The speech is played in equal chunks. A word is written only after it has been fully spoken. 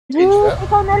Jude,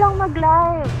 ikaw na lang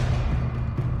mag-live.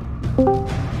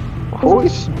 Who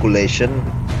is speculation?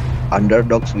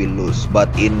 Underdogs will lose,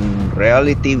 but in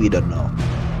reality, we don't know.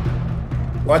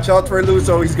 Watch out for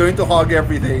Luso. He's going to hog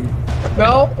everything.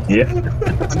 No, Yeah.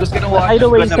 I'm just gonna watch. By the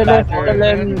way,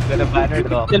 Gonna banner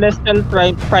Celestial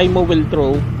Primo will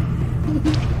throw.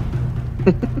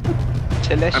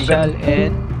 Celestial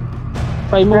and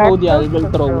Primo Odial Raptors will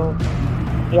throw.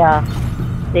 Yeah,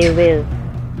 they will.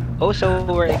 oh, so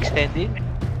we're extending.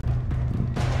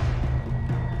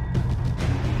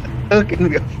 How can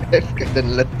we affect and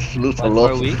then let's lose a 1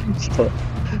 lot? more week. So,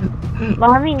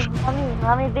 Mami,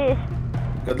 this.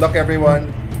 Good luck, everyone.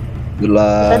 good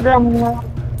luck. Good lang mo.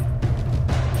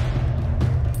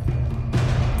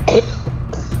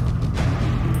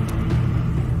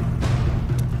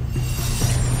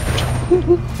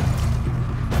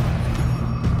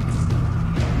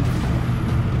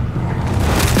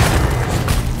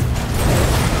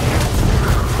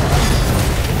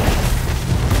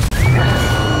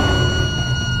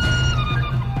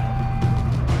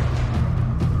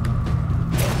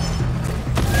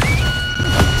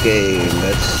 Okay,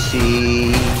 let's see.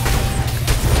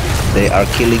 They are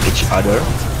killing each other.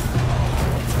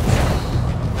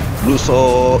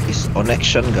 Luso is on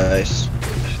action, guys.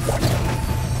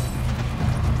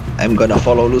 I'm gonna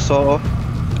follow Luso.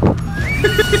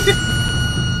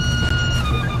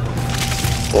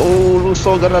 Oh,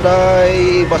 Luso gonna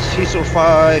die, but he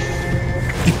survived.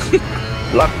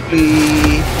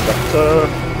 Luckily, Doctor.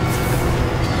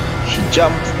 He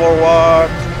jumped forward.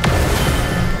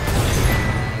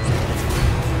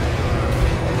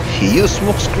 He used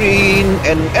smoke screen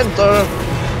and enter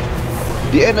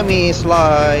the enemy's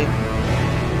line.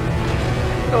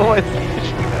 Oh,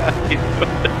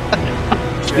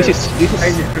 This is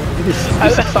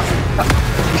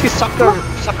soccer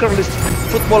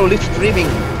football live streaming,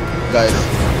 guys.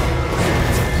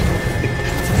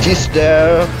 G's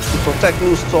there to protect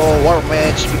Luso. War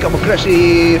match, become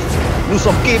aggressive.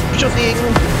 Luso keep shooting.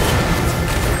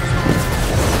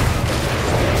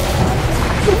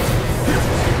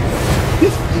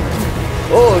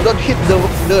 Oh, don't hit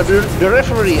the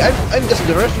referee. I'm just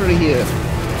the referee here.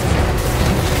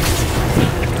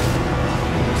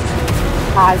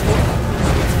 Hago.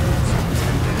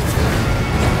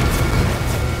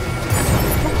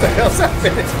 What the hell's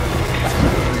happening?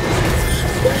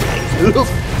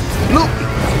 Look,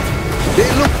 they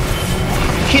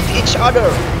hit each other.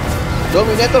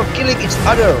 Dominator killing each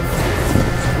other,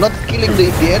 not killing the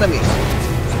enemies.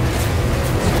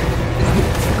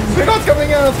 They're not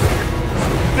coming out.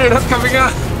 they're not coming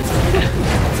out.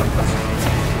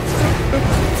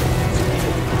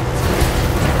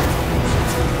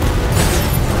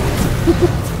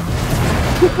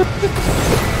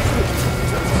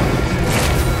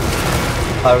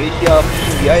 Arisha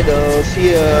pushing the idols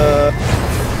here.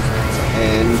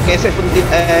 And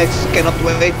K17X cannot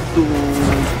wait to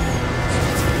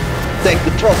take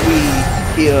the trophy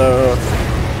here.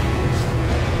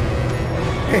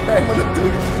 I'm gonna do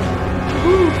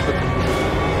it.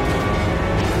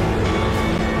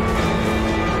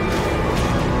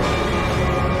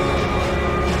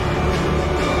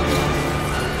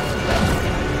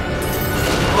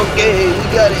 Okay, we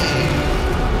got it.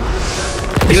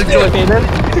 Killjoy.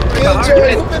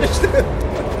 Killjoy, who finished it?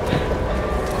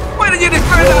 Why did you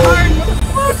destroy the heart?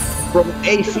 From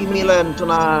AC Milan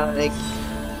tonight.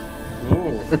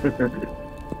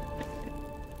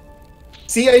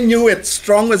 See, I knew it.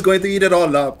 Strong was going to eat it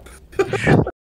all up.